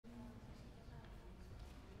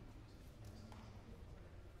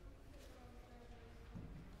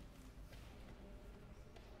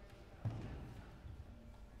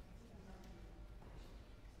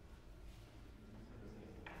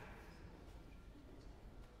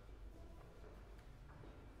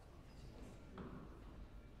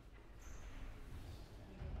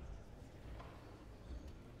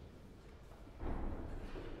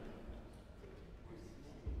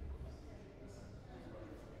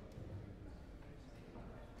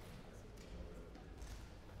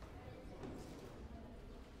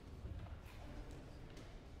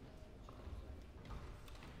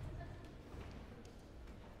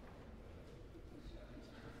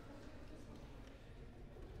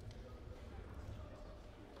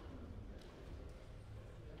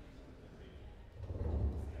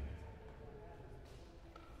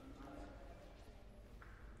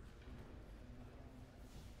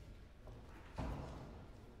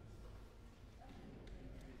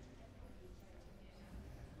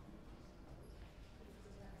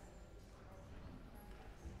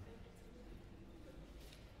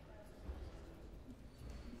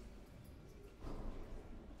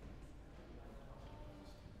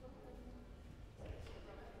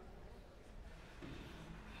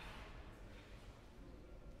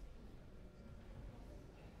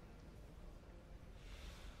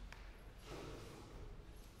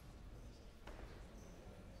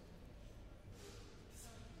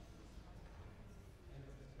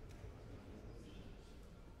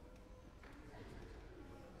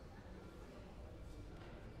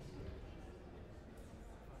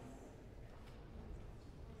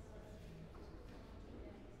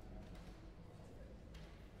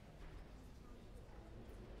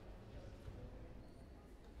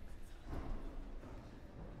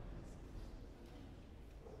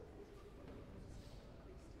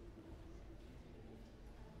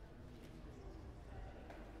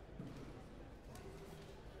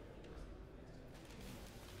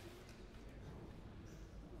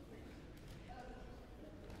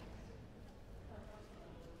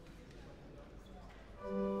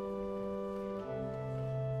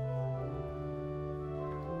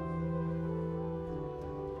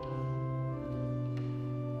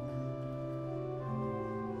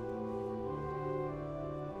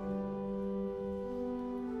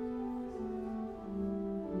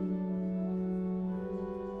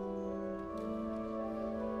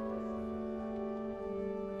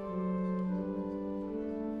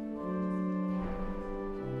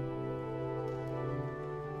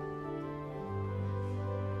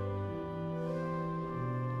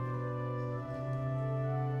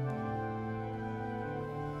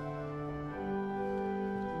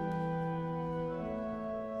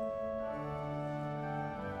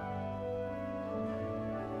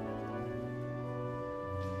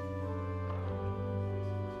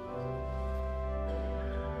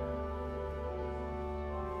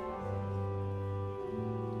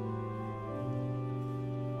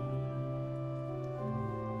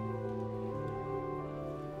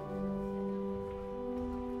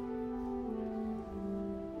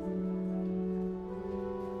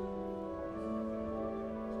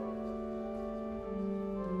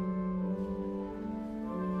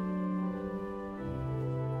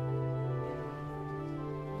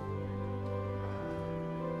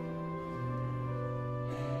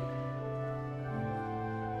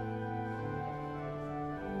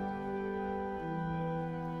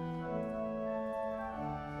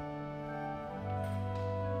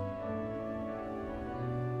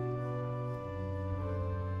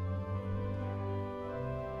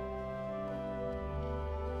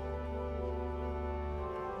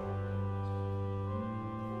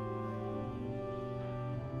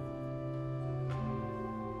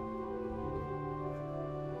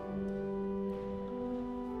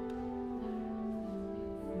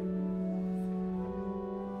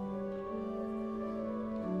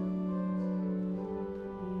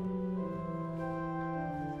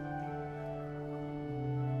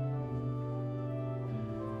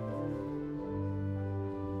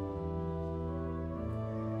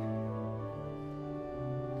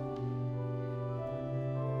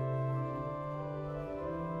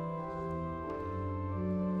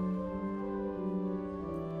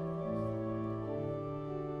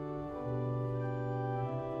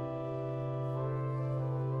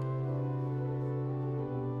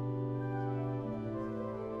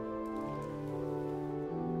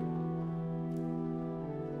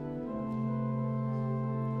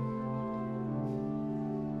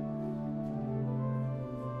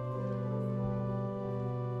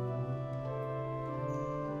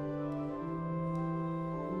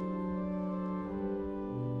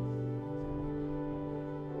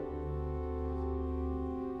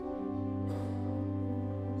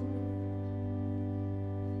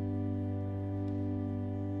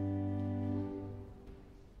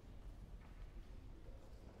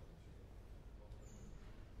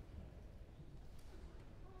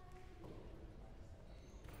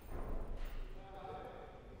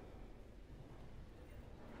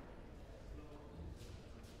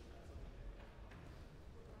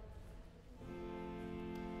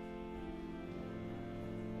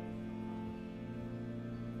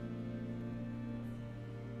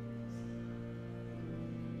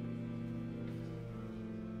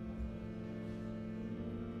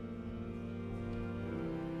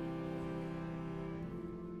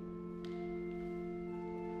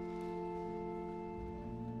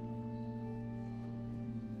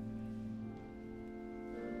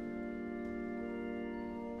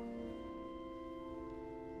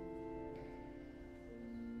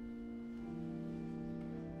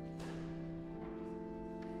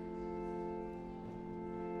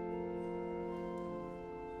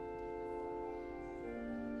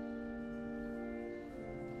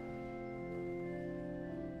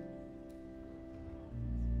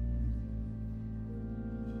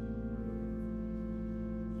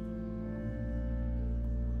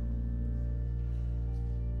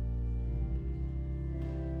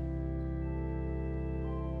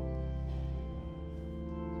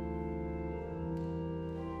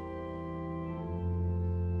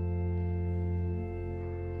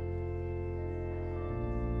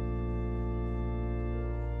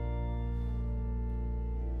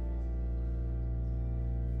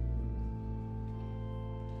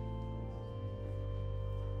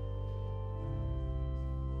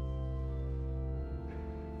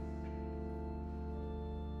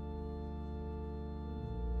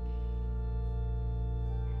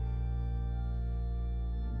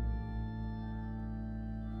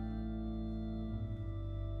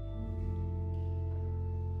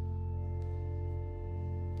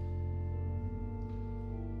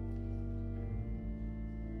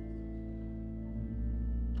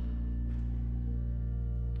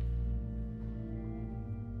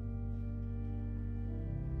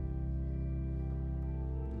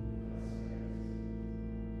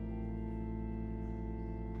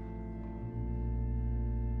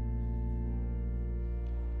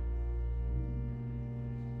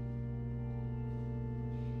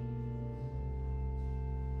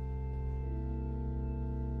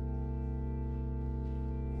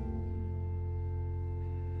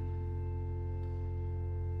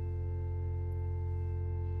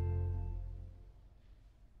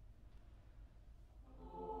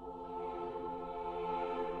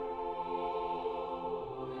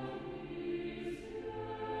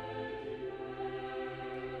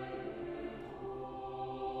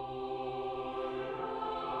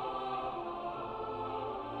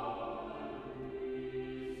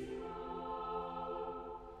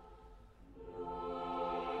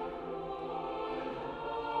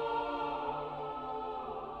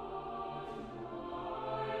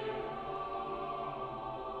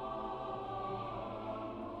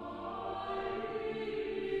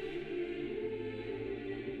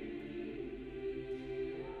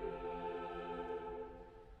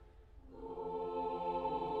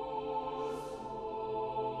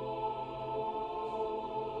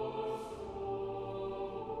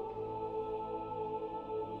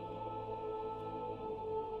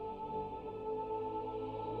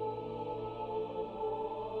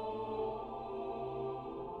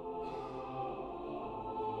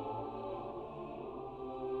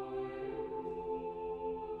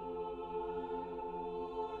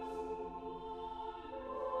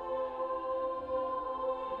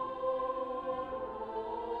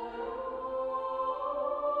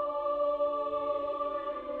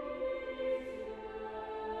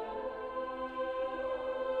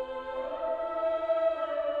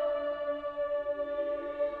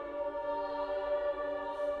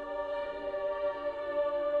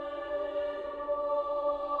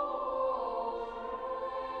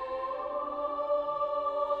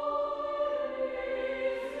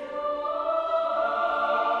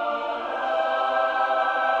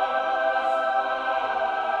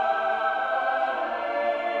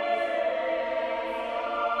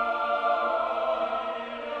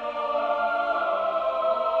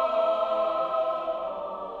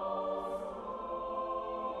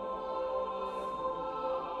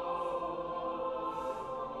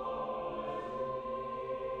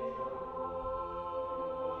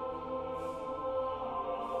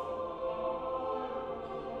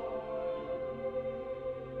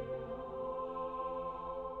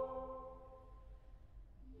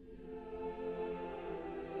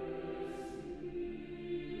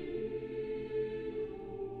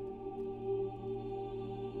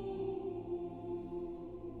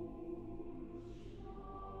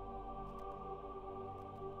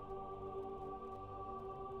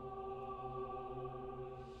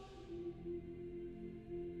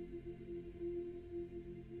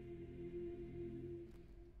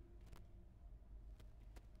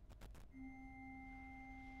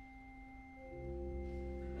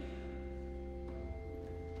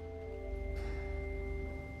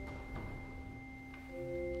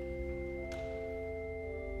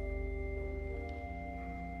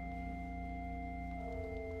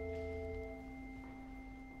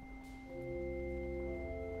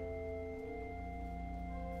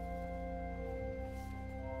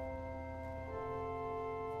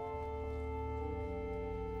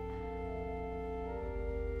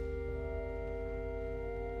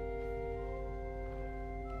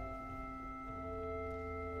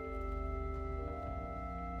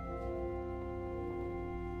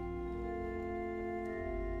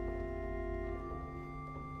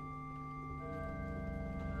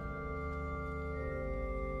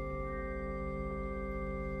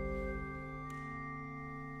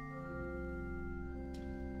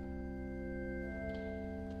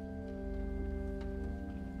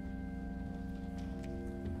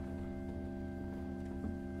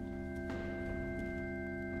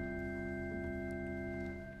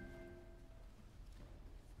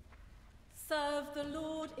serve the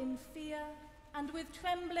Lord in fear and with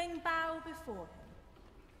trembling bow before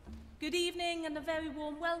him. Good evening and a very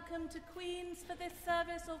warm welcome to Queens for this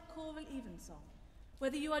service of Choral Evensong,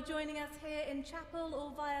 whether you are joining us here in chapel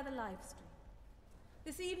or via the live stream.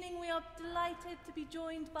 This evening we are delighted to be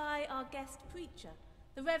joined by our guest preacher,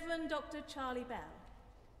 the Reverend Dr. Charlie Bell.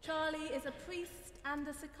 Charlie is a priest and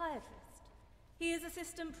a psychiatrist. He is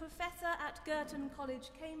assistant professor at Girton College,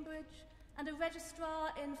 Cambridge, and a registrar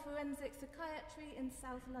in forensic psychiatry in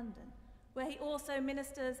South London, where he also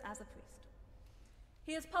ministers as a priest.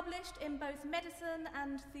 He has published in both medicine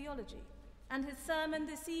and theology, and his sermon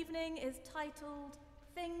this evening is titled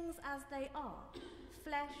Things as They Are,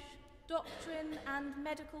 Flesh, Doctrine and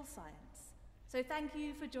Medical Science. So thank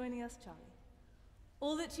you for joining us, Charlie.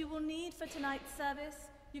 All that you will need for tonight's service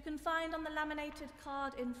you can find on the laminated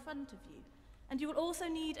card in front of you, and you will also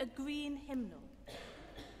need a green hymnal.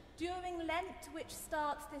 During Lent, which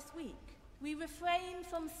starts this week, we refrain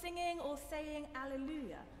from singing or saying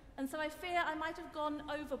Alleluia, and so I fear I might have gone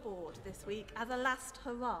overboard this week as a last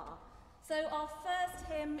hurrah. So our first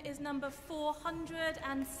hymn is number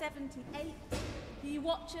 478, Ye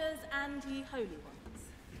Watchers and Ye Holy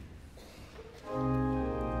Ones. Oh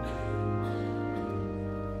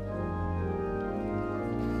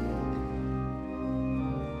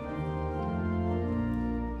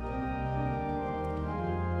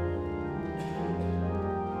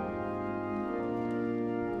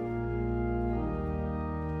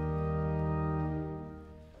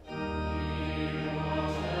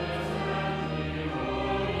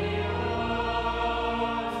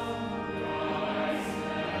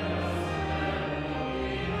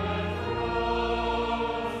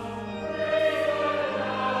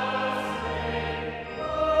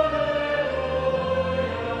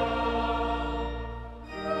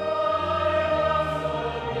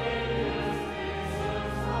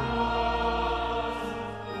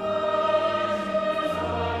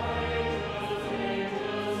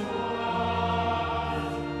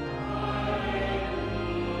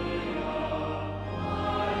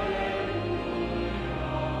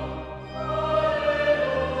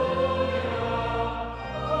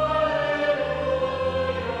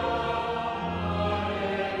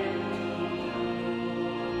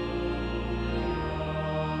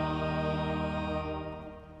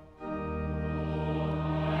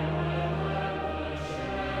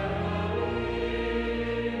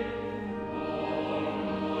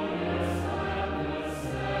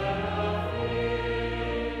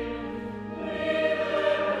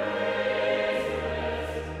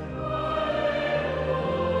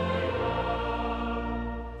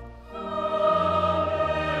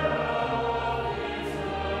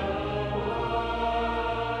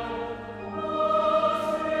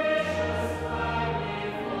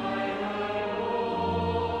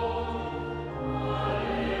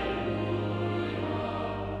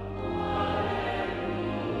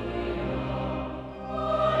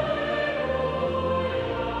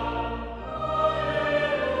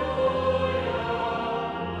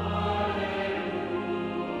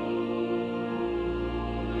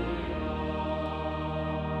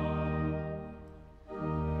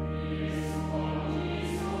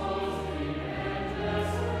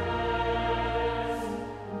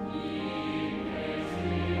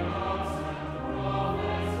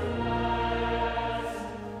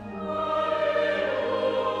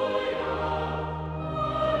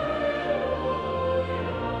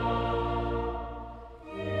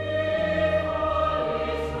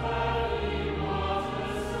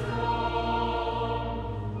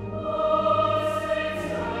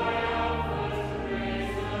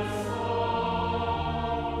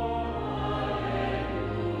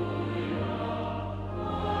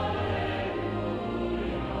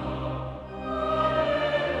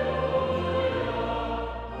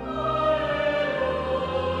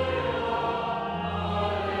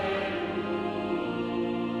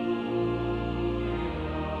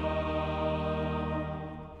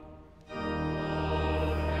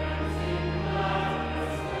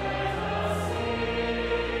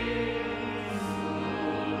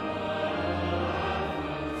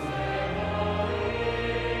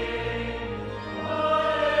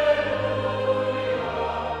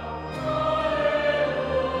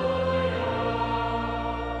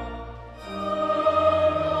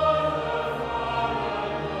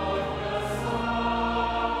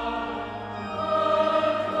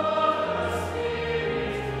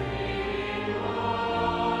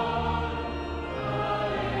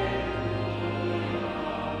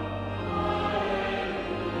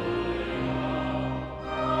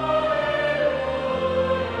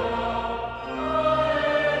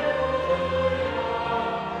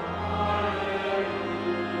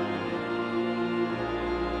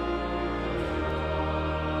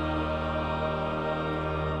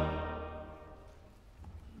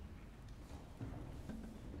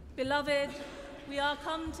Beloved, we are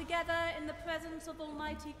come together in the presence of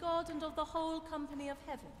Almighty God and of the whole company of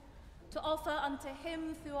heaven, to offer unto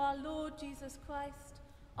him through our Lord Jesus Christ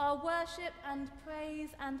our worship and praise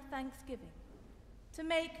and thanksgiving, to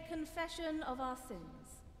make confession of our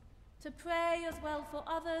sins, to pray as well for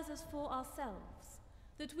others as for ourselves,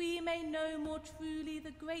 that we may know more truly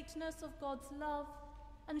the greatness of God's love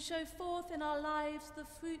and show forth in our lives the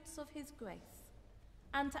fruits of his grace,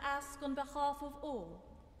 and to ask on behalf of all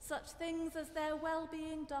such things as their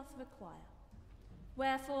well-being doth require.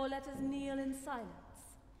 Wherefore let us kneel in silence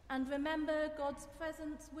and remember God's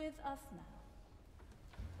presence with us now.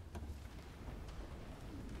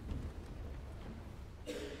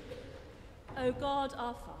 O God,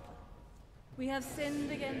 our Father, we have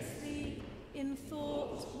sinned against thee in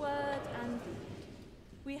thought, word, and deed.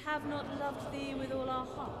 We have not loved thee with all our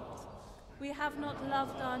heart. We have not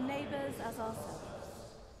loved our neighbours as ourselves.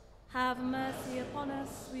 Have mercy upon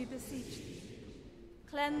us, we beseech thee.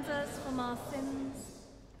 Cleanse us from our sins,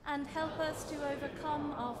 and help us to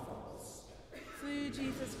overcome our faults. Through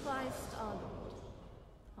Jesus Christ our Lord.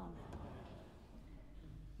 Amen.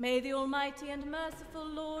 May the Almighty and merciful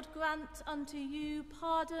Lord grant unto you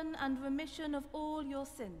pardon and remission of all your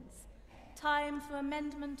sins, time for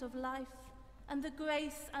amendment of life, and the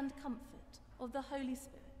grace and comfort of the Holy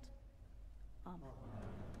Spirit. Amen. Amen.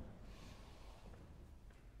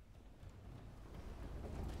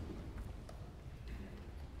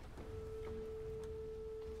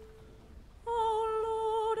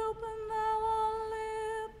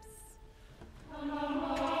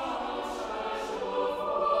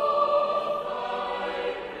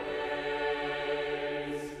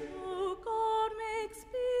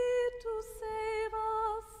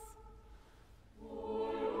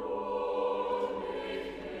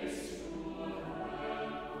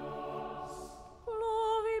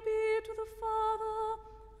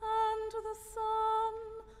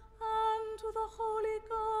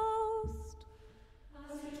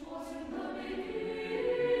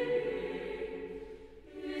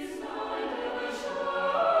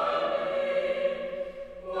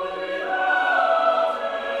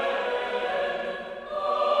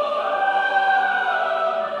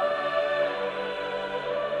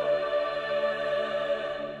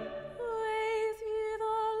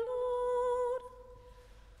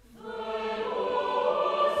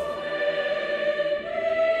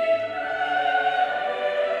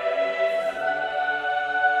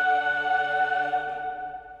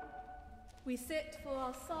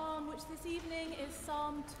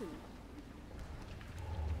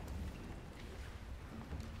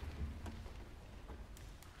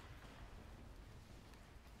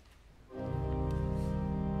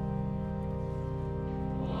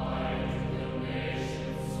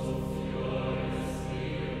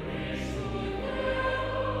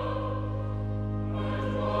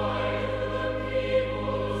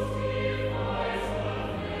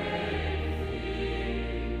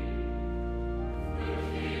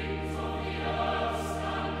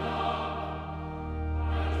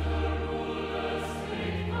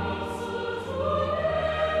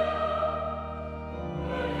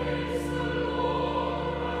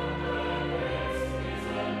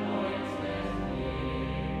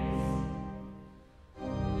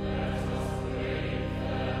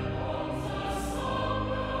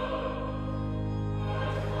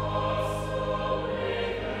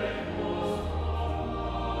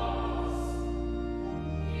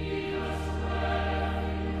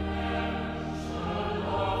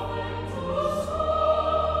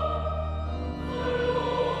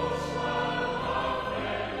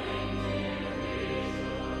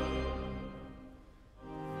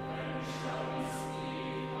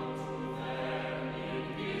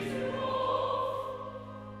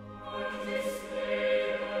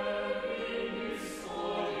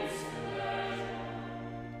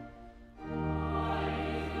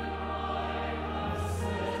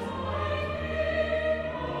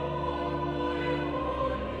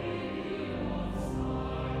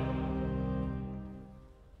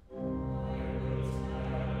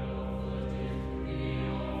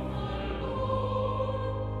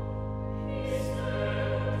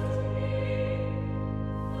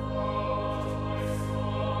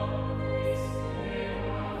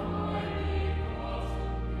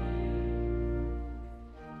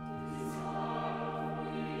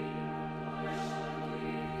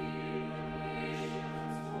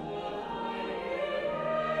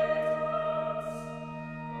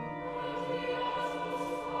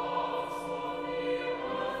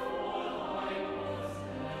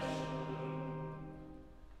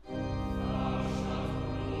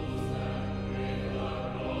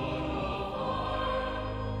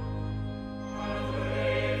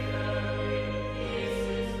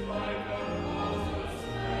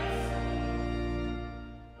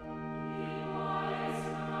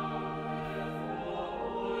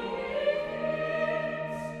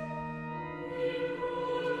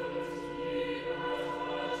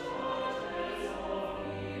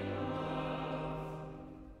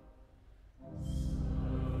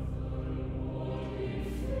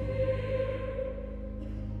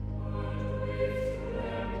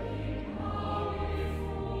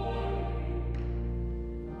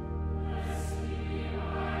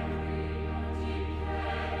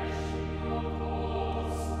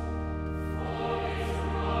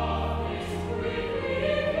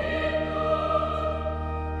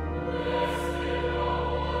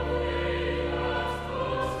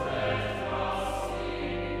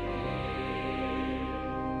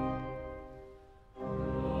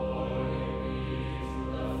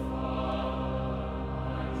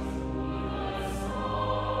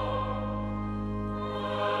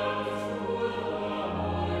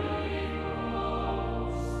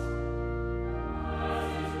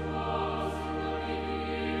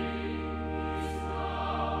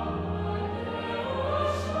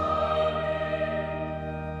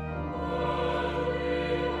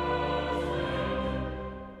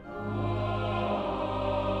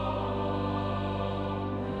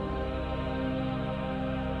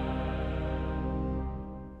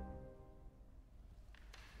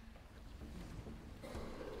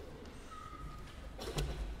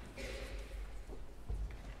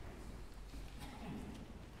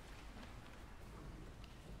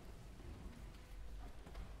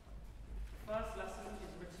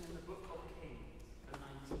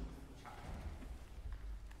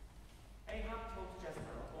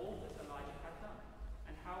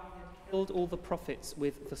 killed all the prophets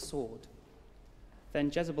with the sword."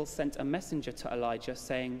 Then Jezebel sent a messenger to Elijah,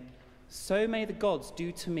 saying, "So may the gods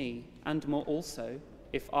do to me, and more also,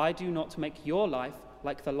 if I do not make your life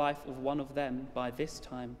like the life of one of them by this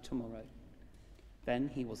time tomorrow." Then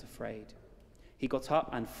he was afraid. He got up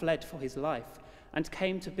and fled for his life, and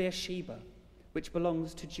came to Beersheba, which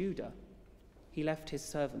belongs to Judah. He left his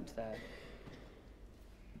servant there.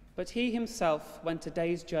 But he himself went a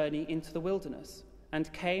day's journey into the wilderness,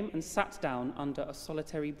 and came and sat down under a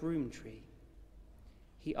solitary broom tree.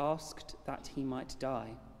 He asked that he might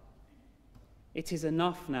die. "It is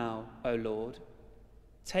enough now, O Lord.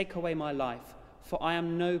 Take away my life, for I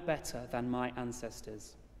am no better than my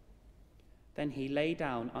ancestors." Then he lay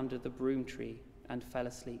down under the broom tree and fell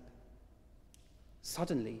asleep.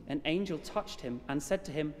 Suddenly an angel touched him and said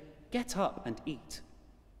to him, "Get up and eat."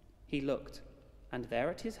 He looked, and there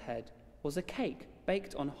at his head was a cake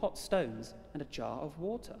baked on hot stones and a jar of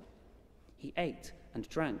water. He ate and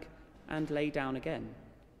drank and lay down again.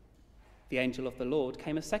 The angel of the Lord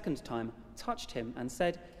came a second time, touched him, and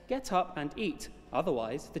said, "Get up and eat,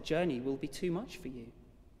 otherwise the journey will be too much for you."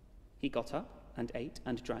 He got up and ate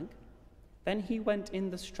and drank. Then he went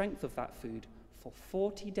in the strength of that food for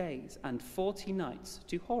 40 days and 40 nights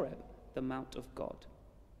to Horeb, the mount of God.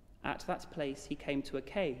 At that place he came to a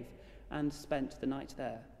cave and spent the night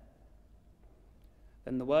there.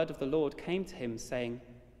 Then the word of the Lord came to him, saying,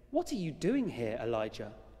 "What are you doing here,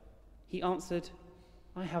 Elijah?" He answered,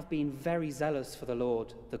 "I have been very zealous for the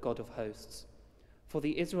Lord, the God of hosts. For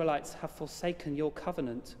the Israelites have forsaken your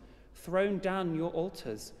covenant, thrown down your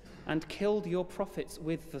altars, and killed your prophets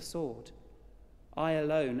with the sword. I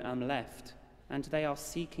alone am left, and they are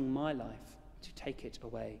seeking my life to take it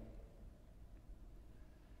away."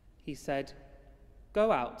 He said,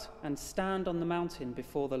 "Go out and stand on the mountain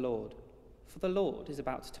before the Lord, for the Lord is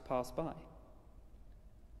about to pass by."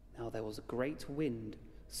 Now there was a great wind,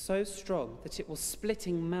 so strong that it was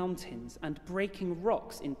splitting mountains and breaking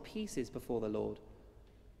rocks in pieces before the Lord.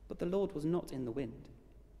 But the Lord was not in the wind.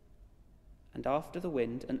 And after the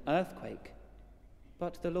wind, an earthquake.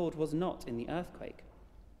 But the Lord was not in the earthquake.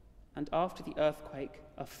 And after the earthquake,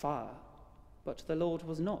 a fire. But the Lord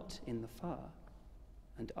was not in the fire.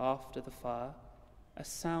 And after the fire, a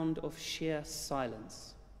sound of sheer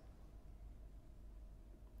silence.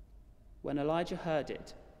 When Elijah heard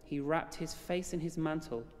it, he wrapped his face in his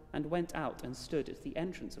mantle and went out and stood at the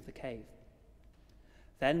entrance of the cave.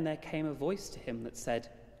 Then there came a voice to him that said,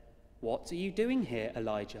 "What are you doing here,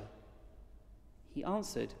 Elijah?" He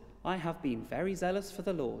answered, "I have been very zealous for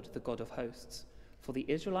the Lord, the God of hosts. For the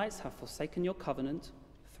Israelites have forsaken your covenant,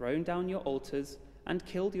 thrown down your altars, and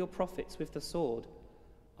killed your prophets with the sword.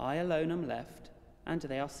 I alone am left, and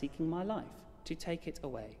they are seeking my life to take it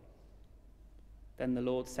away." Then the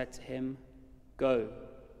Lord said to him, "Go,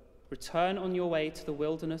 return on your way to the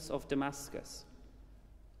wilderness of Damascus.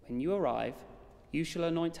 When you arrive, you shall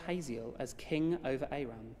anoint Hazael as king over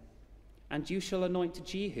Aram, and you shall anoint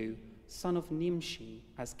Jehu, son of Nimshi,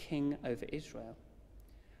 as king over Israel.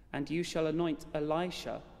 And you shall anoint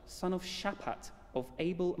Elisha, son of Shaphat of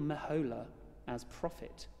Abel-Meholah, as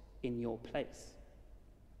prophet in your place."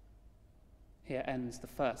 Here ends the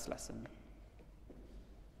first lesson.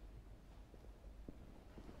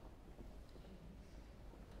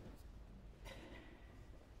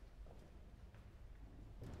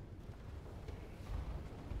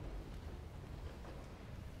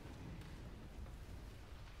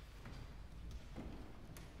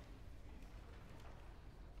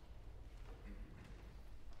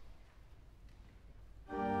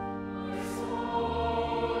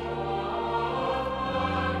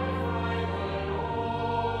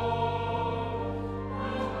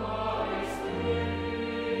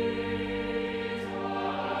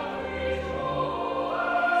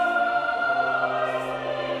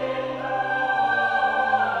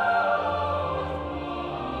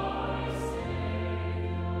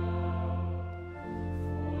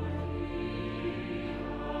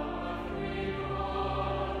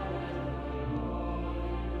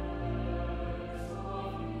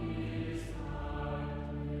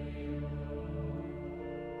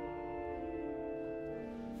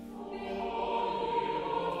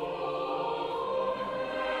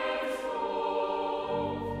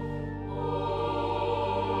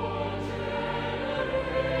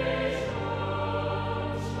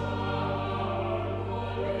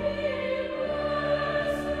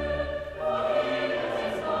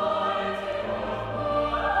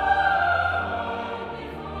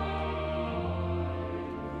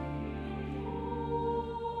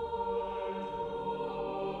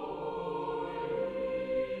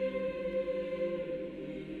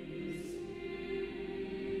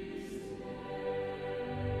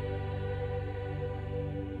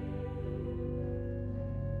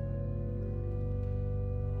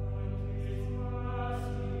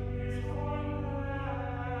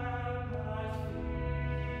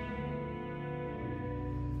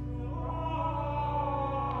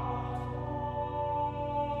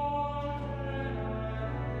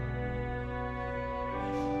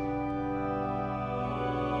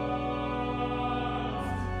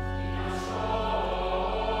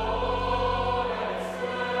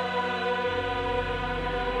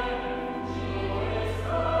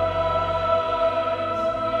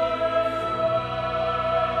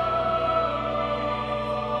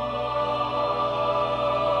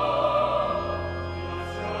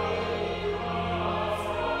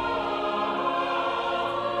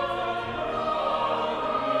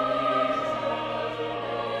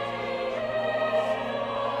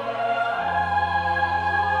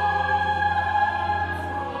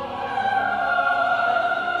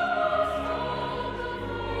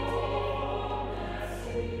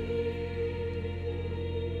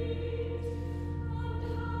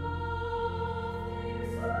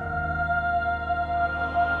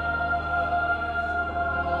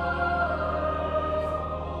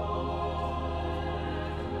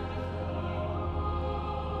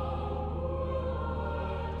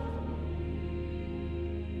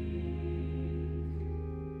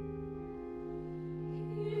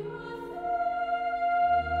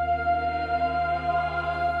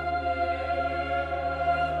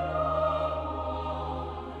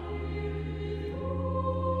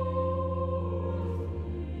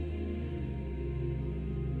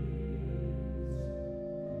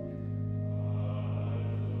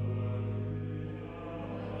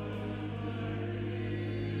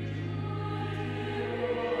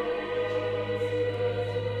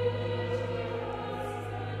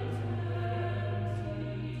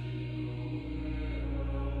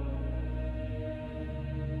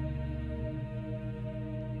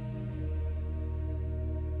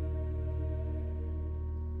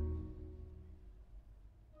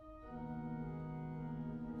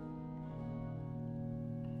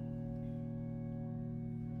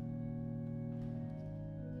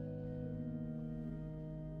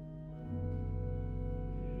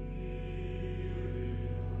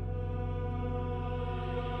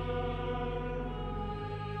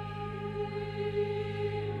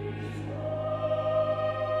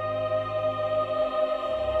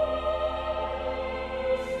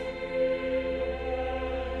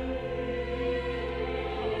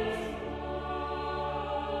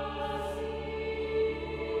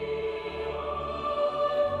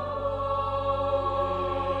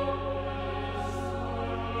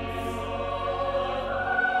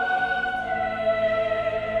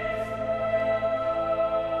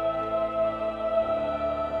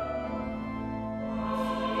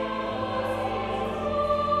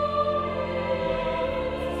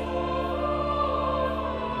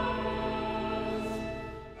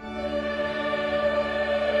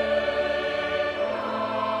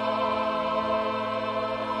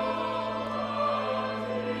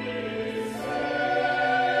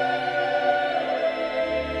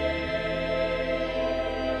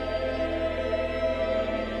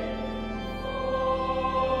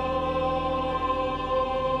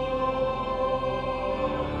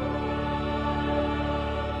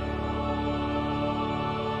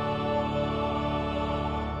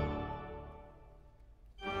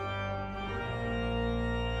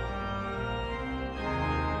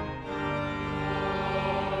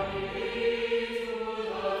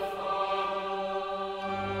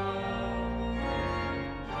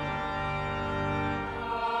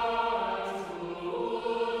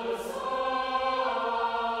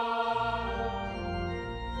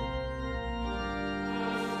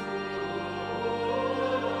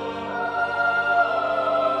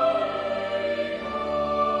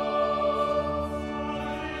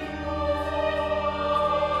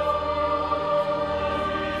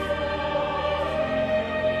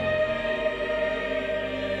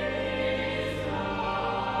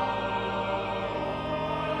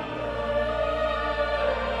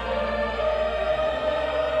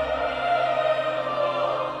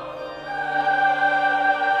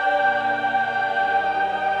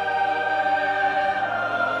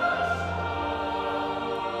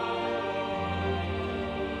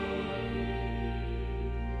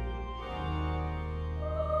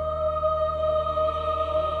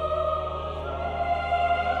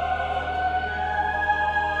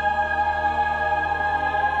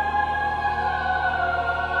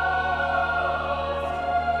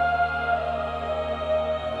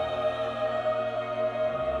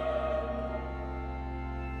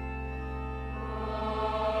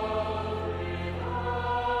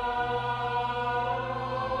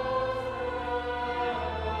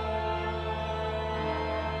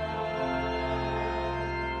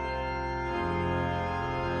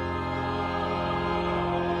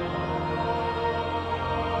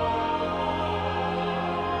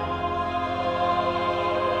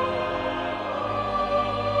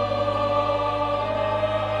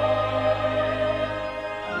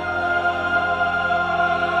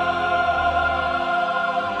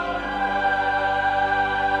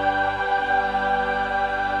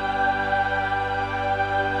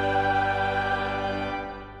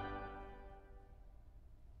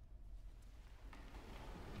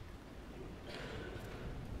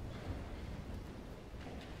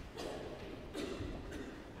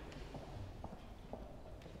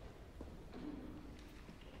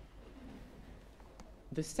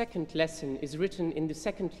 The second lesson is written in the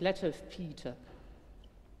second letter of Peter.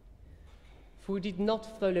 For we did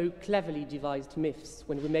not follow cleverly devised myths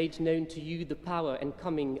when we made known to you the power and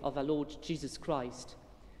coming of our Lord Jesus Christ,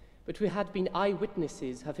 but we had been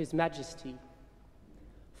eyewitnesses of his majesty.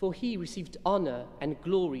 For he received honor and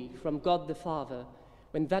glory from God the Father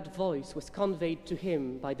when that voice was conveyed to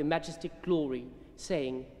him by the majestic glory,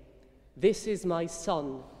 saying, "This is my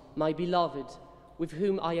Son, my beloved, with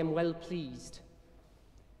whom I am well pleased."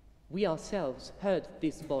 We ourselves heard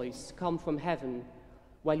this voice come from heaven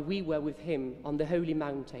while we were with him on the holy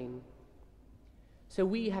mountain. So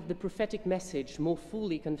we have the prophetic message more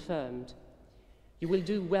fully confirmed. You will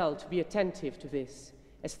do well to be attentive to this,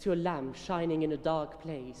 as to a lamp shining in a dark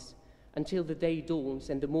place, until the day dawns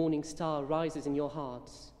and the morning star rises in your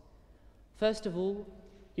hearts. First of all,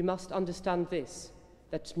 you must understand this,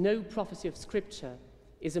 that no prophecy of Scripture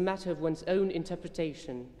is a matter of one's own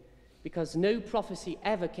interpretation, because no prophecy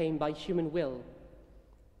ever came by human will,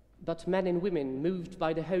 but men and women moved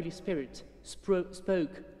by the Holy Spirit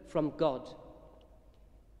spoke from God.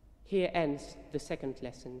 Here ends the second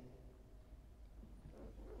lesson.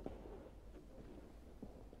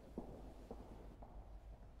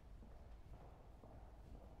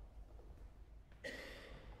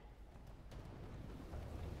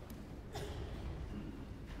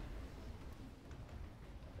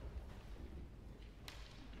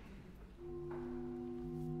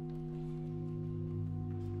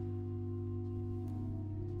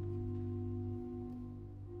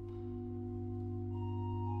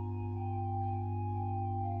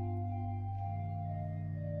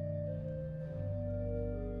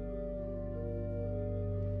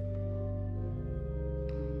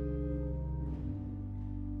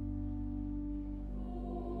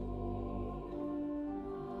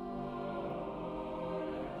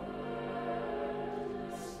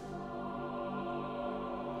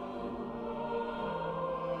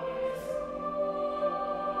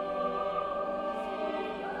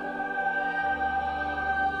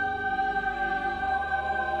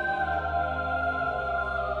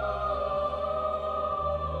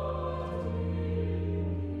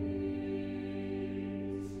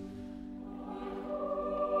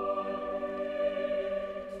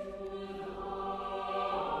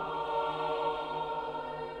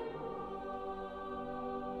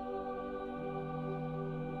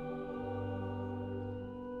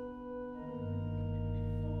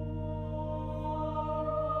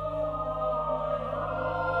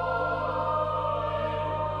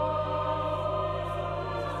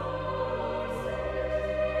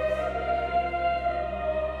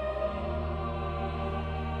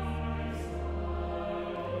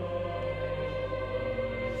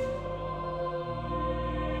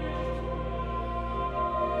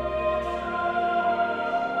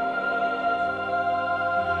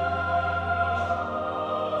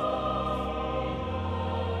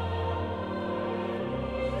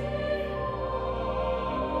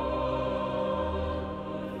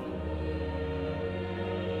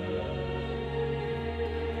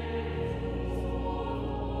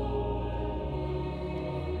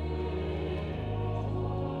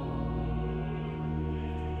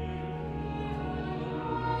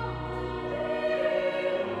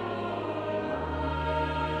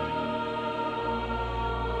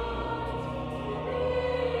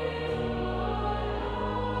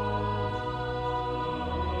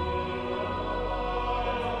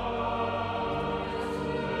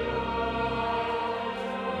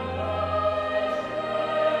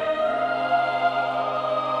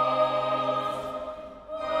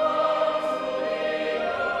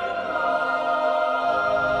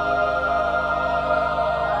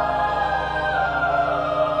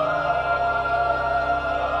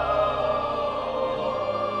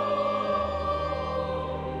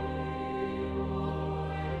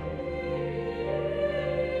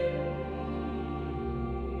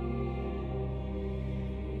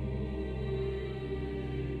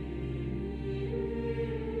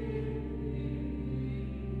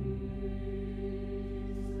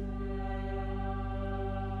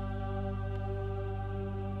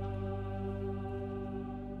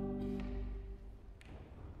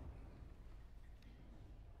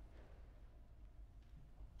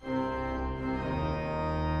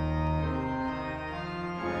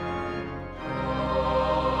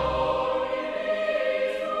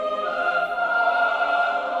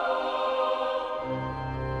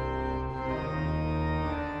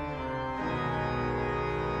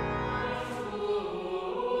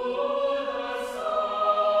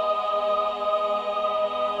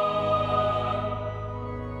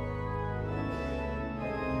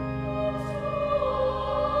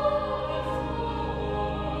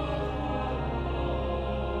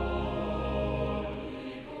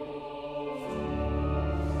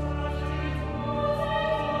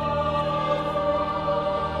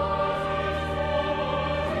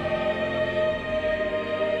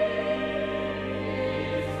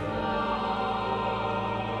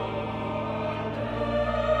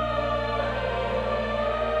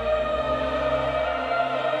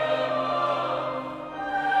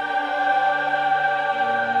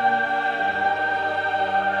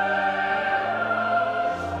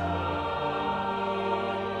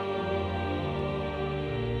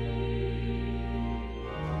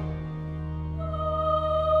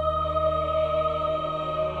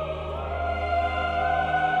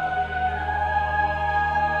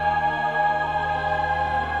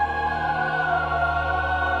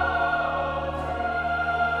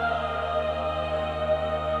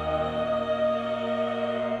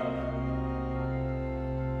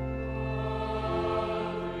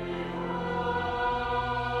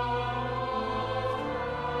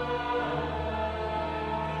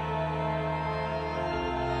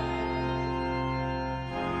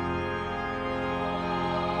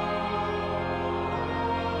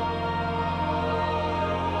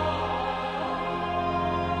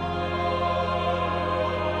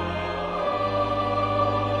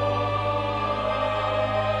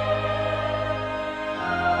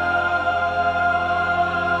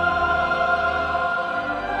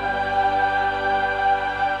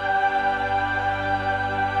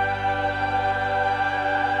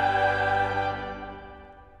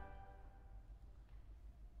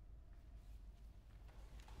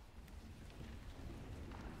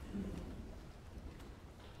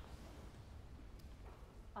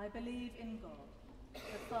 I believe in God, the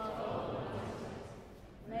Father Almighty,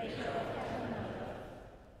 maker of heaven and earth,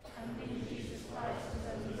 and in Jesus Christ, his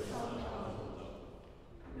only Son, our Lord,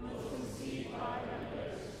 who was conceived by the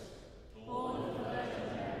Ghost, born of the Virgin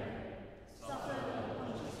Mary, suffered under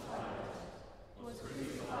Pontius Pilate, was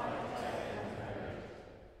crucified, dead, and buried.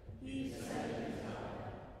 He descended into hell.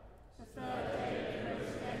 The third day he rose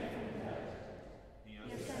again from the dead. He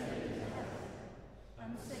ascended into heaven,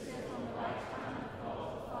 and sitteth on the right hand of God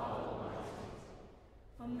the Father Almighty.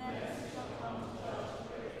 From thence he shall come to judge the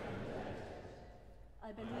quick and the dead. I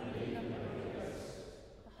believe in the Holy Ghost,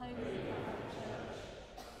 the Holy Catholic Church,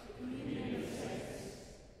 the communion of saints,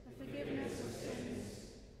 the forgiveness of sins,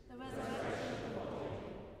 the resurrection of the body,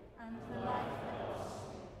 and the life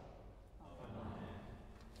everlasting. Amen.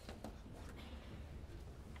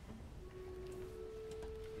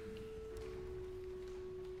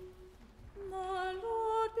 The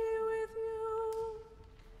Lord be with you.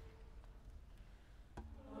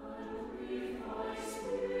 And with thy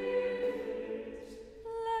spirit.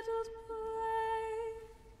 Let us pray.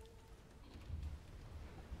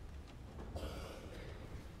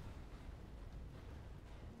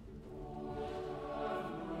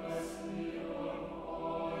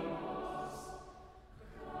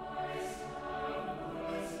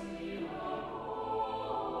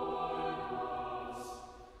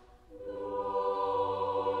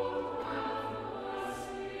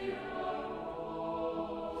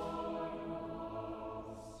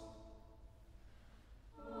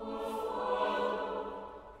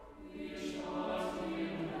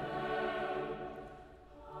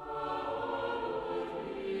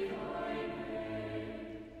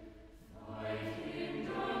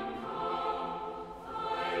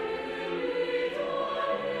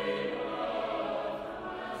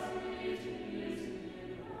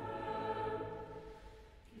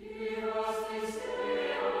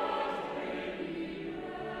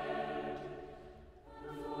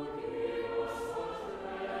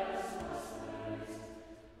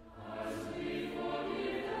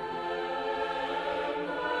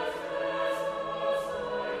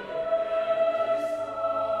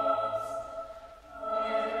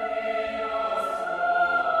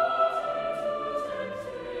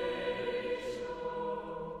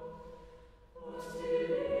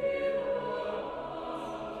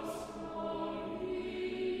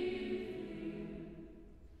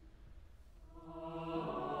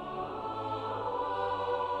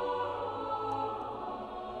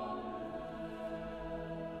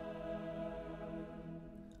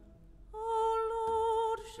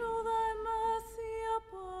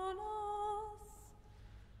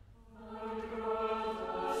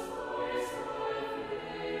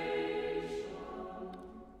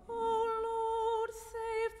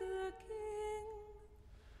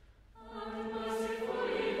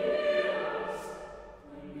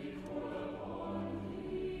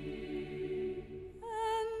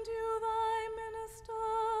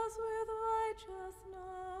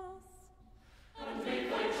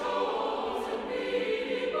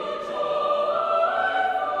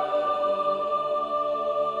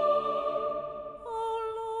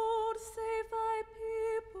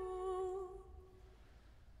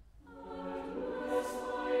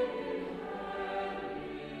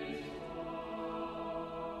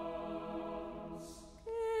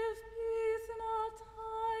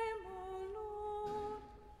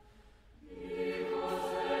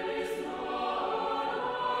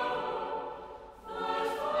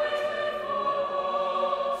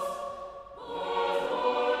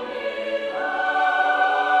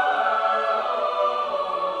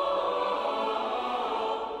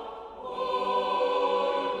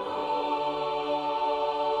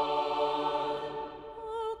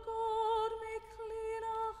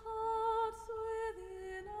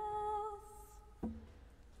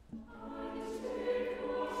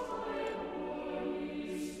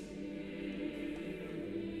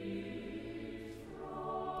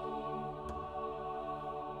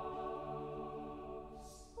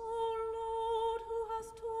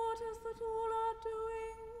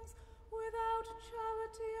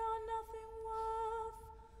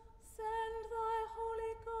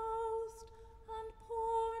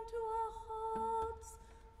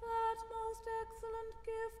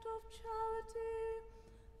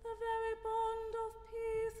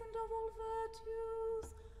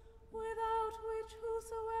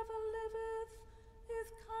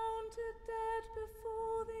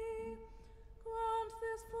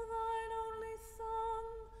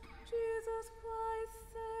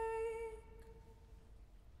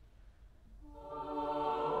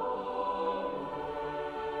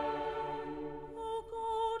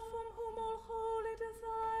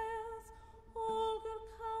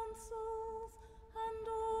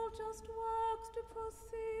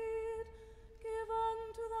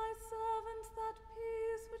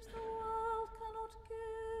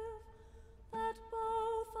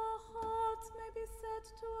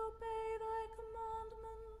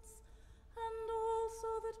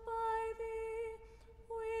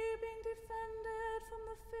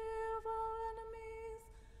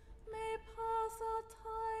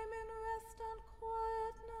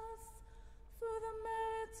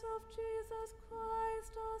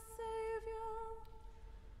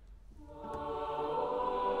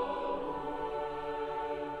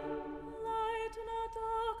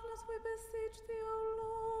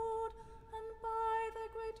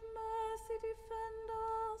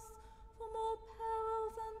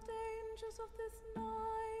 of this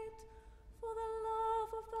night, for the love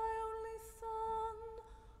of thy only Son,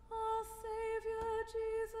 our Saviour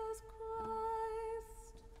Jesus Christ.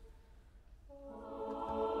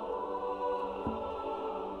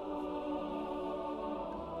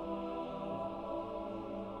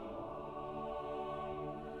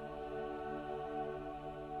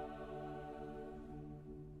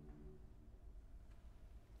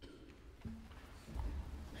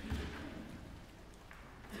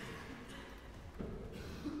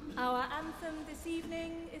 Our anthem this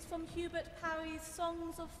evening is from Hubert Parry's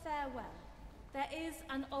Songs of Farewell. There is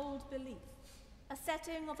an old belief, a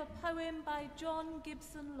setting of a poem by John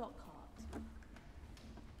Gibson Lockhart.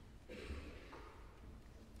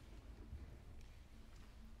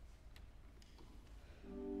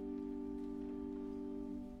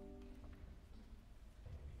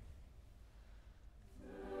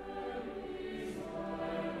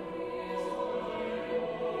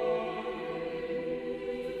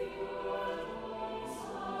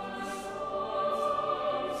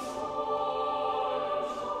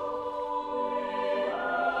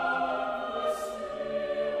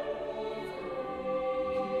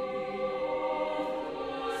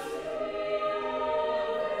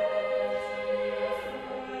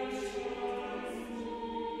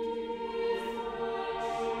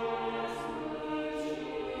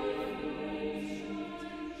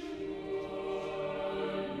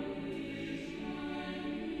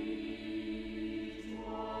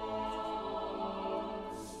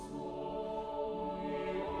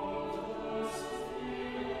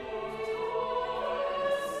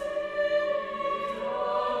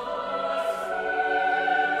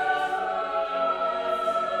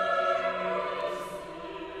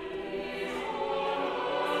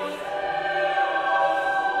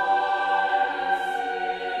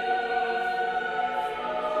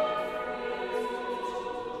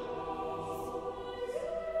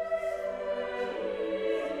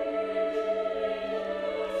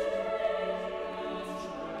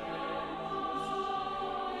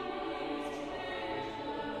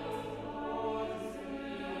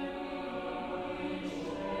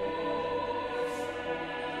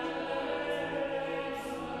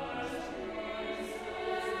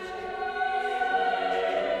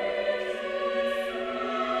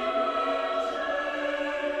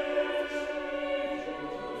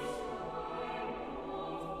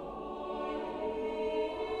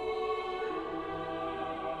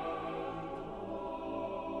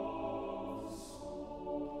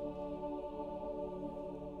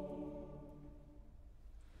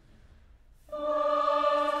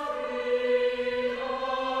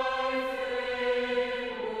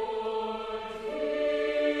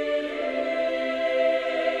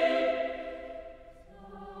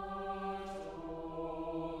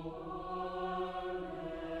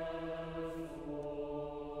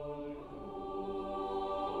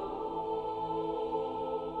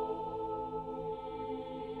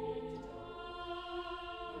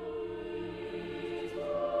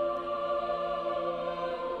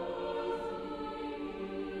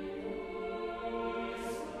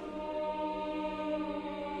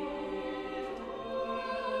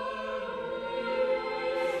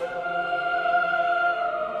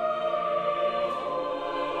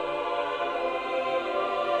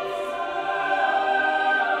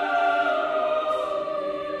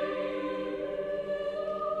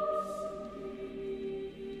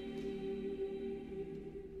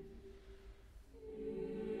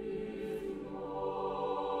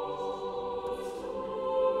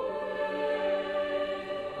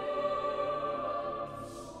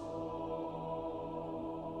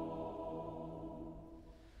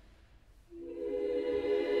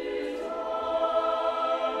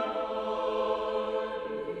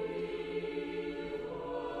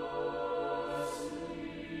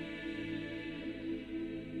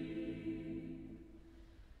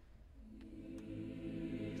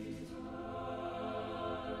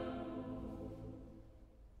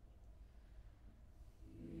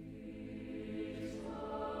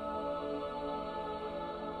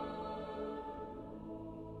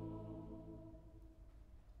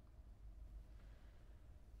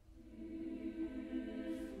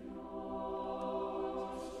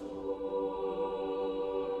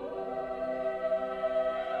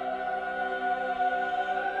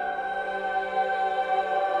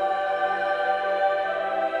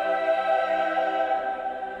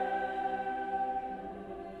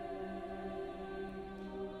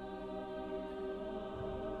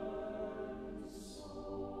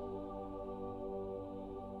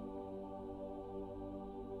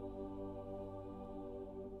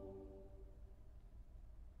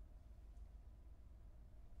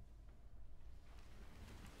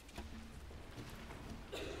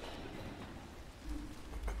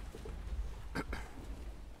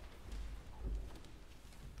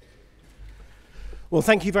 Well,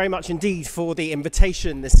 thank you very much indeed for the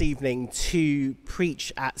invitation this evening to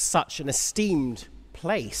preach at such an esteemed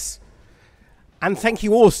place. And thank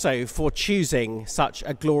you also for choosing such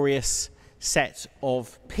a glorious set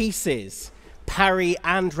of pieces, Parry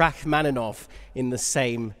and Rachmaninov in the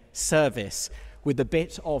same service, with a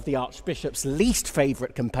bit of the Archbishop's least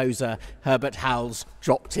favourite composer, Herbert Howells,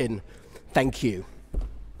 dropped in. Thank you.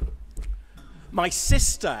 My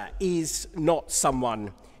sister is not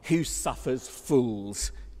someone who suffers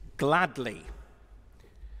fools gladly.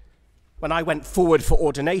 When I went forward for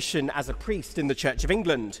ordination as a priest in the Church of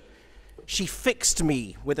England, she fixed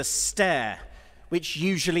me with a stare which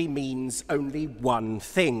usually means only one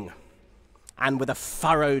thing, and with a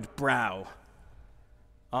furrowed brow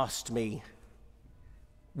asked me,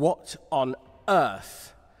 "What on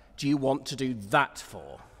earth do you want to do that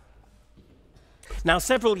for?" Now,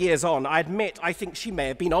 several years on, I admit I think she may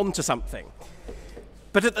have been on to something.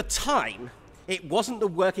 But at the time, it wasn't the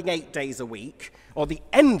working 8 days a week or the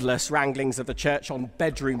endless wranglings of the church on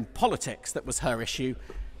bedroom politics that was her issue,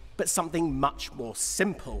 but something much more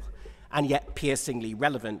simple and yet piercingly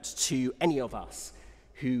relevant to any of us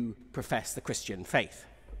who profess the Christian faith.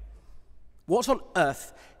 "What on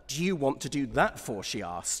earth do you want to do that for?" she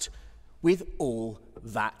asked, with all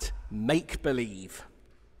that make-believe.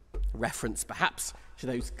 Reference perhaps to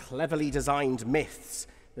those cleverly designed myths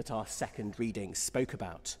that our second reading spoke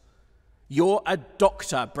about. "You're a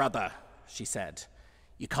doctor, brother," she said.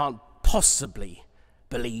 "You can't possibly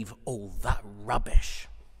believe all that rubbish."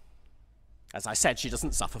 As I said, she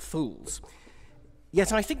doesn't suffer fools.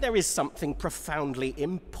 Yet I think there is something profoundly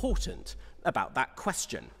important about that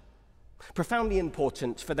question. Profoundly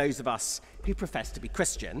important for those of us who profess to be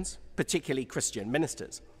Christians, particularly Christian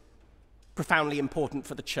ministers. Profoundly important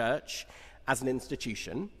for the church as an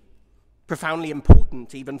institution. Profoundly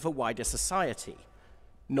important even for wider society,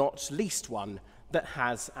 not least one that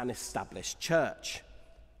has an established church.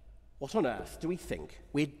 What on earth do we think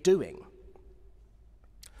we're doing?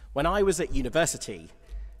 When I was at university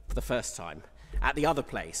for the first time, at the other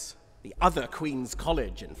place, the other Queen's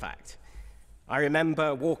College, in fact, I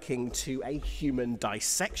remember walking to a human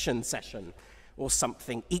dissection session or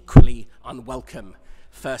something equally unwelcome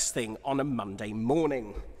first thing on a Monday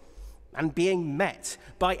morning, and being met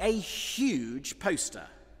by a huge poster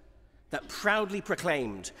that proudly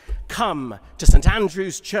proclaimed, "Come to St.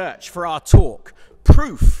 Andrew's Church for our talk,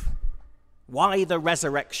 proof why the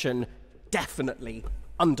resurrection definitely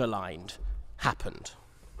underlined happened."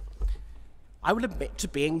 I will admit to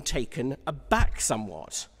being taken aback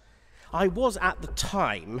somewhat. I was at the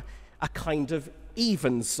time a kind of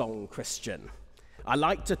Evensong Christian. I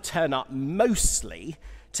liked to turn up mostly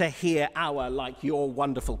to hear our Like Your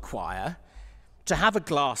Wonderful choir, to have a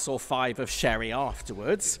glass or 5 of sherry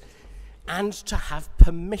afterwards, and to have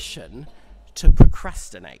permission to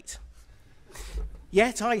procrastinate.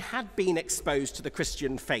 Yet I had been exposed to the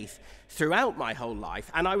Christian faith throughout my whole life,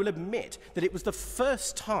 and I will admit that it was the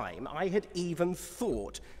first time I had even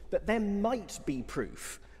thought that there might be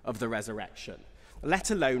proof of the resurrection, let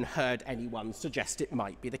alone heard anyone suggest it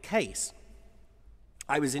might be the case.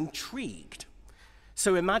 I was intrigued.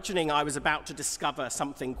 So imagining I was about to discover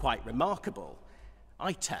something quite remarkable,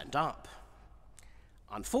 I turned up.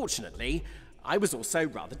 Unfortunately, I was also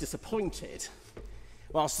rather disappointed.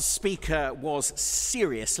 Whilst the speaker was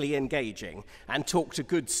seriously engaging and talked a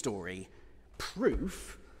good story,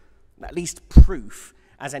 proof, at least proof,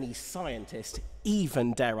 as any scientist,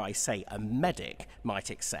 even dare I say a medic, might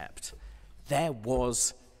accept, there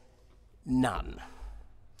was none.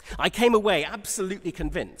 I came away absolutely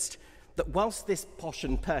convinced that whilst this posh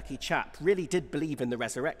and perky chap really did believe in the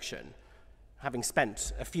resurrection, having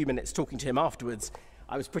spent a few minutes talking to him afterwards,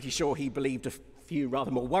 I was pretty sure he believed a few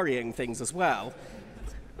rather more worrying things as well,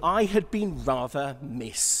 I had been rather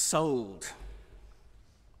missold.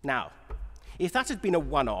 Now, if that had been a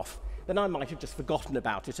one-off, then I might have just forgotten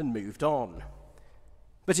about it and moved on.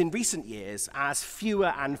 But in recent years, as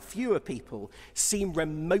fewer and fewer people seem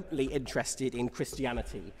remotely interested in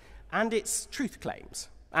Christianity and its truth claims,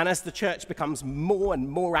 and as the church becomes more and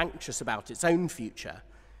more anxious about its own future,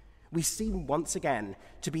 we seem once again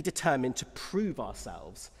to be determined to prove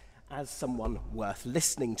ourselves as someone worth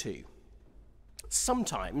listening to.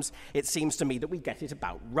 Sometimes it seems to me that we get it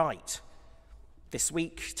about right. This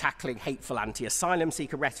week, tackling hateful anti-asylum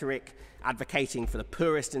seeker rhetoric, advocating for the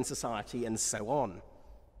poorest in society, and so on.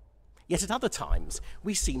 Yet at other times,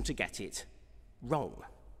 we seem to get it wrong.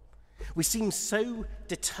 We seem so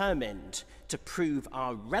determined to prove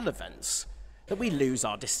our relevance that we lose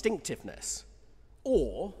our distinctiveness.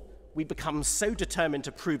 Or we become so determined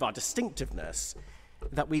to prove our distinctiveness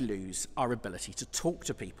that we lose our ability to talk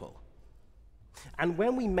to people. And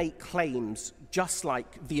when we make claims just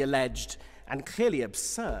like the alleged and clearly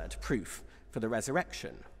absurd proof for the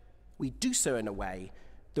resurrection, we do so in a way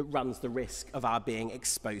that runs the risk of our being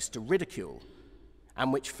exposed to ridicule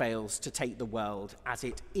and which fails to take the world as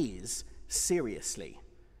it is seriously,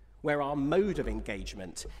 where our mode of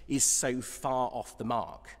engagement is so far off the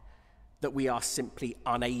mark that we are simply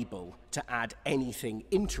unable to add anything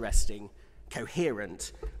interesting,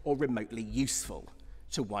 coherent, or remotely useful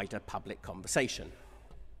to wider public conversation.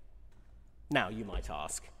 Now, you might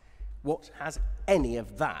ask, what has any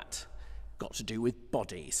of that got to do with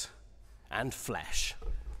bodies and flesh?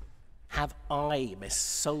 Have I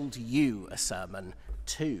missold you a sermon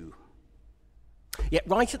too? Yet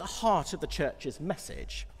right at the heart of the church's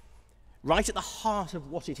message, right at the heart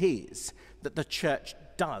of what it is that the church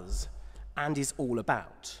does and is all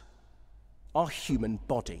about, are human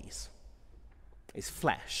bodies, is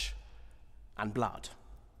flesh and blood.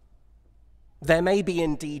 There may be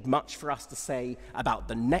indeed much for us to say about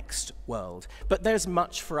the next world, but there's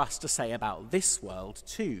much for us to say about this world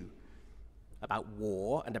too, about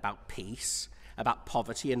war and about peace, about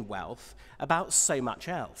poverty and wealth, about so much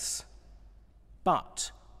else.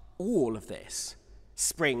 But all of this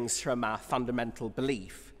springs from our fundamental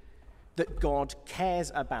belief that God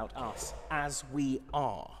cares about us as we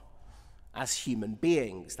are, as human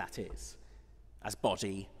beings, that is, as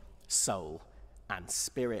body, soul, and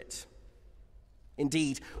spirit.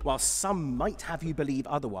 Indeed, while some might have you believe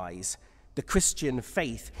otherwise, the Christian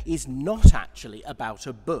faith is not actually about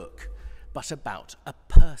a book, but about a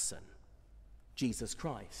person, Jesus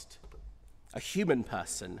Christ, a human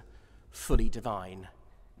person, fully divine,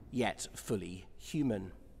 yet fully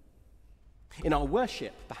human. In our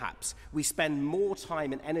worship, perhaps, we spend more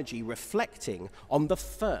time and energy reflecting on the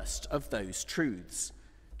first of those truths,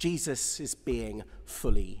 Jesus is being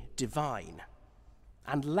fully divine,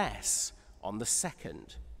 and less on the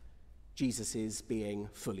second, Jesus is being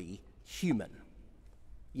fully human.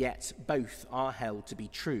 Yet both are held to be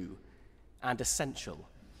true and essential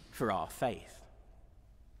for our faith.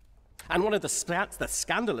 And one of the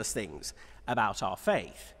scandalous things about our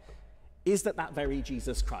faith is that very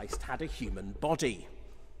Jesus Christ had a human body,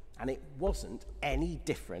 and it wasn't any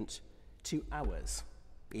different to ours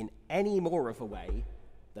in any more of a way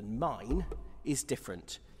than mine is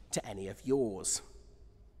different to any of yours.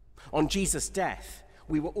 On Jesus' death,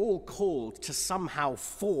 we were all called to somehow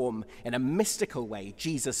form in a mystical way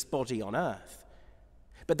Jesus' body on earth.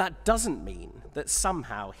 But that doesn't mean that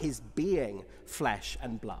somehow his being flesh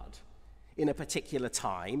and blood in a particular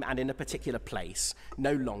time and in a particular place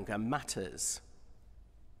no longer matters.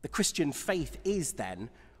 The Christian faith is then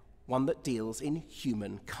one that deals in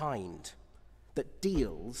humankind, that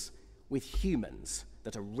deals with humans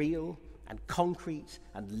that are real and concrete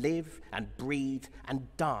and live and breathe and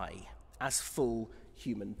die as full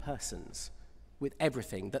human persons, with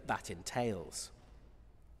everything that entails.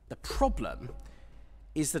 The problem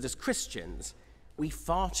is that as Christians, we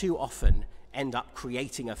far too often end up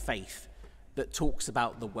creating a faith that talks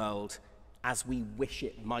about the world as we wish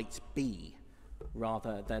it might be,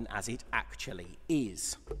 rather than as it actually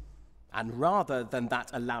is. And rather than that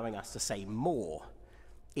allowing us to say more,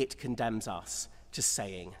 it condemns us to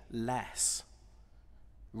saying less.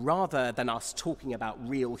 Rather than us talking about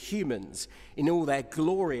real humans in all their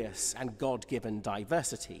glorious and God-given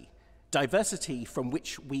diversity from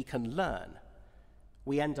which we can learn,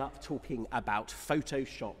 we end up talking about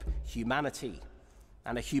Photoshop humanity,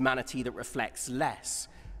 and a humanity that reflects less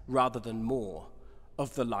rather than more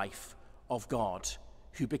of the life of God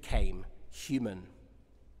who became human.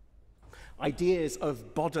 Ideas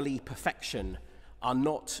of bodily perfection are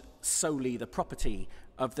not solely the property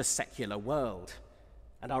of the secular world,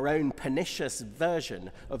 and our own pernicious version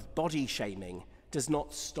of body shaming does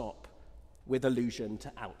not stop with allusion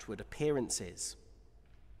to outward appearances.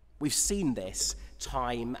 We've seen this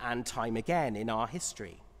time and time again in our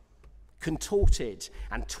history. Contorted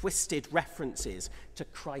and twisted references to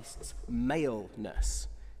Christ's maleness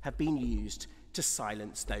have been used to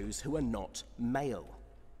silence those who are not male.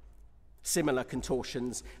 Similar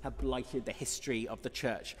contortions have blighted the history of the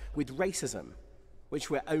church with racism,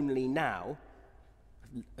 which we're only now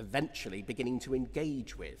eventually beginning to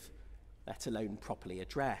engage with, let alone properly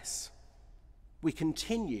address. We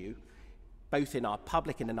continue, both in our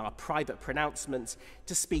public and in our private pronouncements,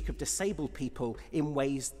 to speak of disabled people in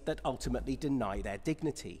ways that ultimately deny their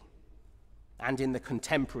dignity. And in the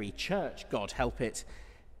contemporary church, God help it,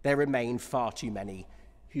 there remain far too many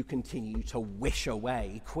who continue to wish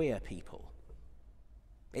away queer people.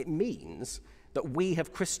 It means that we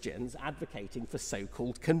have Christians advocating for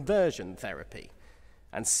so-called conversion therapy.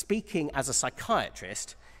 And speaking as a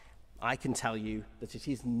psychiatrist, I can tell you that it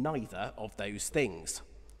is neither of those things.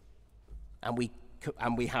 And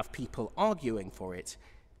we have people arguing for it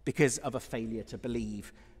because of a failure to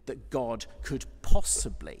believe that God could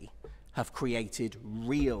possibly have created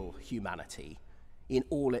real humanity in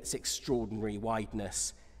all its extraordinary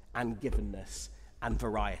wideness and givenness and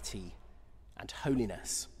variety and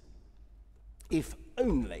holiness. If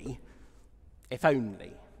only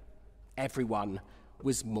everyone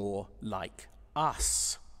was more like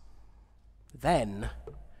us, then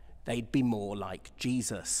they'd be more like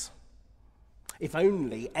Jesus. If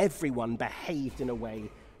only everyone behaved in a way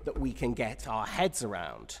that we can get our heads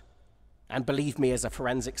around. And believe me, as a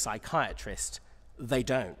forensic psychiatrist, they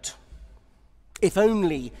don't. If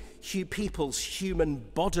only people's human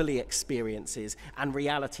bodily experiences and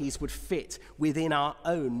realities would fit within our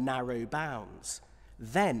own narrow bounds,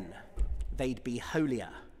 then they'd be holier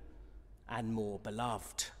and more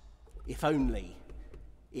beloved. If only,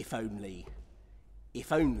 if only,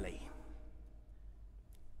 if only.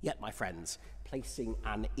 Yet, my friends, placing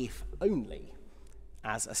an if only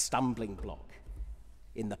as a stumbling block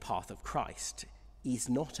in the path of Christ is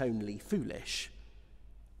not only foolish,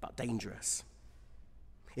 but dangerous.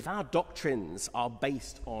 If our doctrines are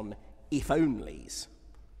based on if-onlys,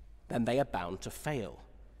 then they are bound to fail,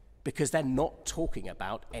 because they're not talking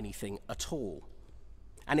about anything at all.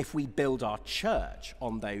 And if we build our church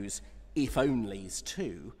on those if-onlys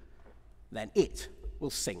too, then it will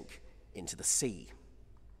sink into the sea.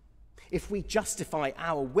 If we justify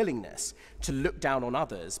our willingness to look down on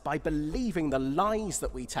others by believing the lies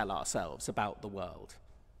that we tell ourselves about the world,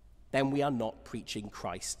 then we are not preaching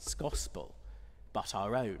Christ's gospel, but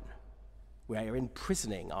our own. We are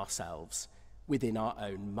imprisoning ourselves within our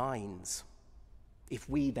own minds. If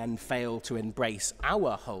we then fail to embrace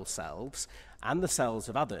our whole selves and the selves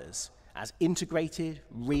of others as integrated,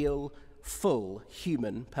 real, full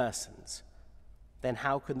human persons, then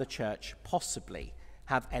how can the church possibly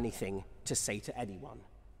have anything to say to anyone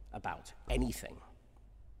about anything?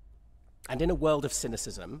 And in a world of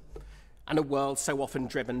cynicism, and a world so often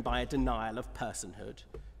driven by a denial of personhood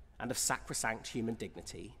and of sacrosanct human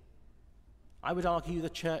dignity, I would argue the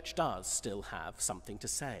church does still have something to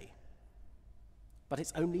say. But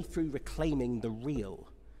it's only through reclaiming the real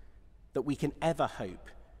that we can ever hope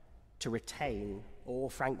to retain,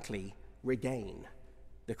 or frankly, regain,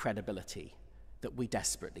 the credibility that we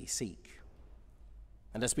desperately seek.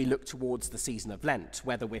 And as we look towards the season of Lent,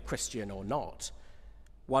 whether we're Christian or not,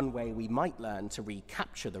 one way we might learn to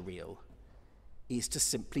recapture the real is to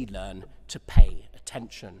simply learn to pay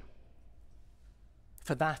attention.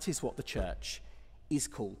 For that is what the church is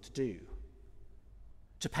called to do.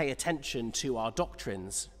 To pay attention to our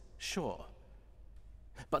doctrines, sure,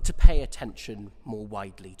 but to pay attention more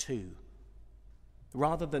widely too.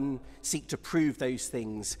 Rather than seek to prove those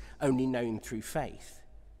things only known through faith,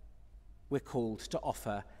 we're called to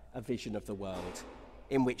offer a vision of the world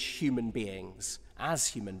in which human beings, as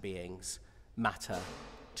human beings, matter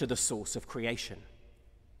to the source of creation.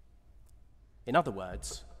 In other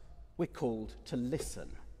words, we're called to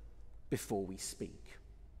listen before we speak.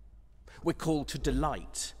 We're called to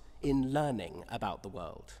delight in learning about the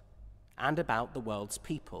world and about the world's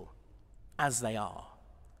people as they are,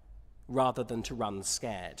 rather than to run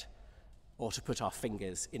scared or to put our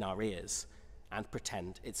fingers in our ears and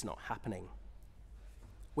pretend it's not happening.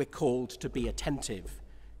 We're called to be attentive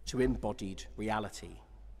to embodied reality,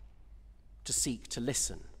 to seek to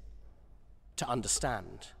listen, to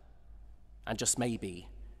understand, and just maybe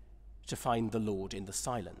to find the Lord in the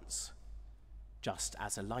silence, just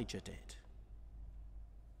as Elijah did.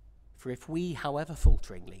 For if we, however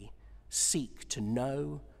falteringly, seek to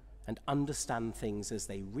know and understand things as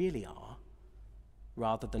they really are,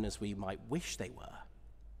 rather than as we might wish they were,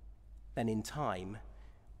 then in time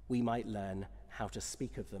we might learn how to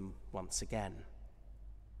speak of them once again.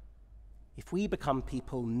 If we become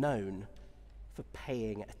people known for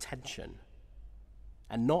paying attention,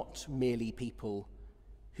 and not merely people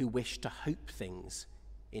who wish to hope things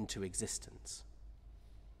into existence,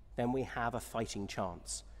 then we have a fighting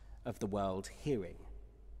chance of the world hearing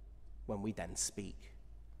when we then speak.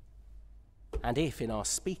 And if in our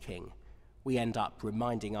speaking we end up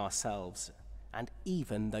reminding ourselves and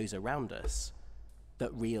even those around us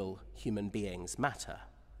that real human beings matter,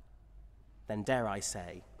 then dare I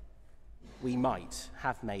say, we might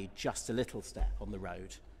have made just a little step on the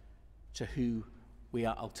road to who we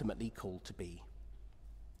are ultimately called to be: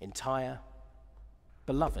 entire,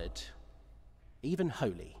 beloved, even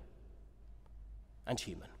holy, and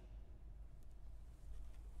human.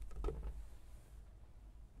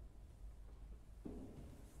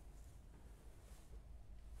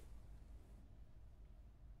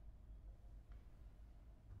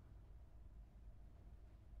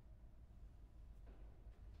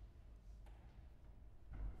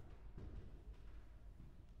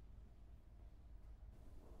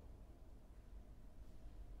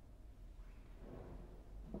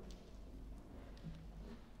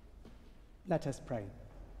 Let us pray.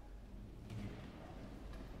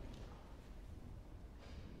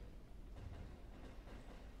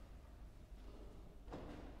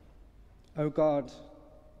 O God,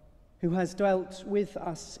 who has dwelt with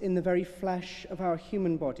us in the very flesh of our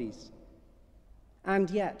human bodies, and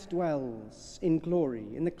yet dwells in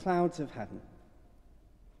glory in the clouds of heaven,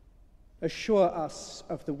 assure us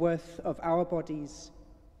of the worth of our bodies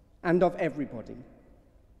and of every body,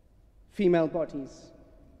 female bodies,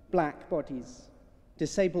 black bodies,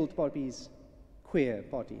 disabled bodies, queer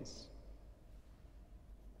bodies.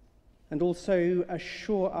 And also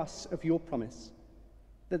assure us of your promise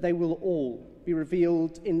that they will all be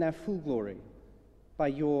revealed in their full glory by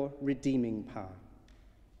your redeeming power.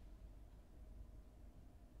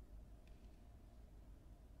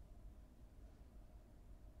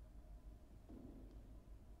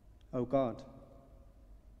 O God,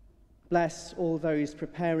 bless all those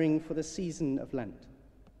preparing for the season of Lent.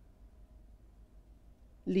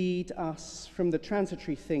 Lead us from the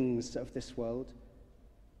transitory things of this world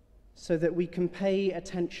so that we can pay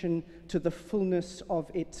attention to the fullness of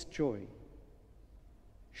its joy,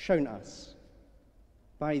 shown us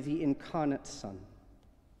by the incarnate Son.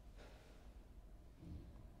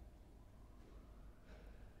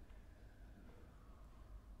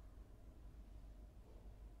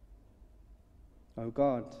 O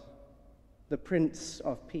God, the Prince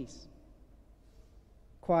of Peace,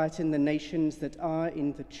 quieten the nations that are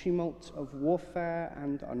in the tumult of warfare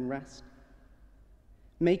and unrest.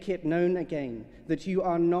 Make it known again that you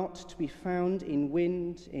are not to be found in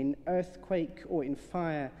wind, in earthquake, or in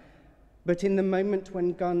fire, but in the moment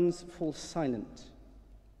when guns fall silent,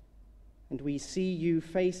 and we see you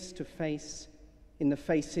face to face in the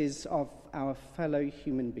faces of our fellow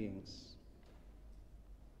human beings.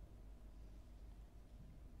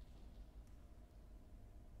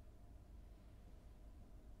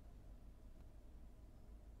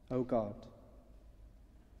 O God,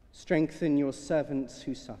 strengthen your servants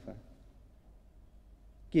who suffer.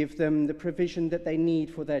 Give them the provision that they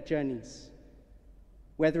need for their journeys,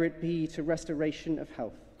 whether it be to restoration of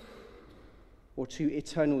health or to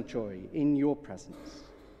eternal joy in your presence.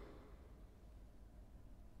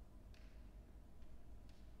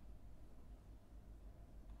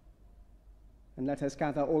 And let us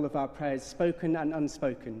gather all of our prayers, spoken and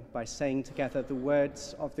unspoken, by saying together the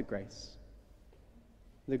words of the grace.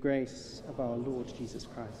 The grace of our Lord Jesus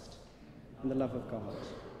Christ, and the love of God,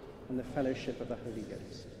 and the fellowship of the Holy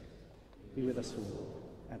Ghost be with us all,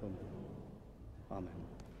 evermore. Amen.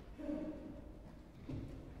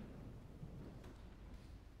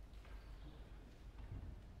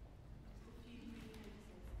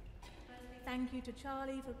 Thank you to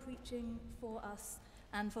Charlie for preaching for us,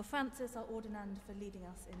 and for Francis, our ordinand, for leading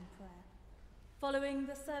us in prayer. Following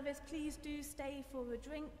the service, please do stay for a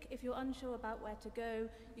drink. If you're unsure about where to go,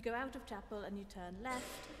 you go out of chapel and you turn left,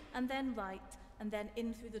 and then right, and then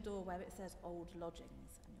in through the door where it says Old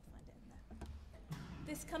Lodgings, and you'll find it in there.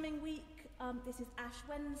 This coming week, this is Ash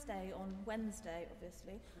Wednesday, on Wednesday,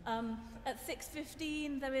 obviously. At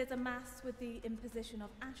 6:15, there is a mass with the imposition of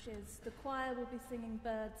ashes. The choir will be singing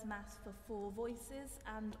Bird's Mass for 4 voices,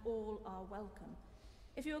 and all are welcome.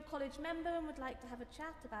 If you're a college member and would like to have a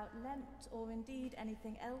chat about Lent or indeed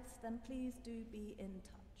anything else, then please do be in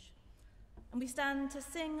touch. And we stand to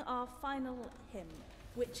sing our final hymn,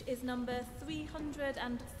 which is number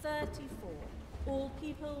 334, All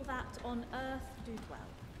People That on Earth Do Dwell.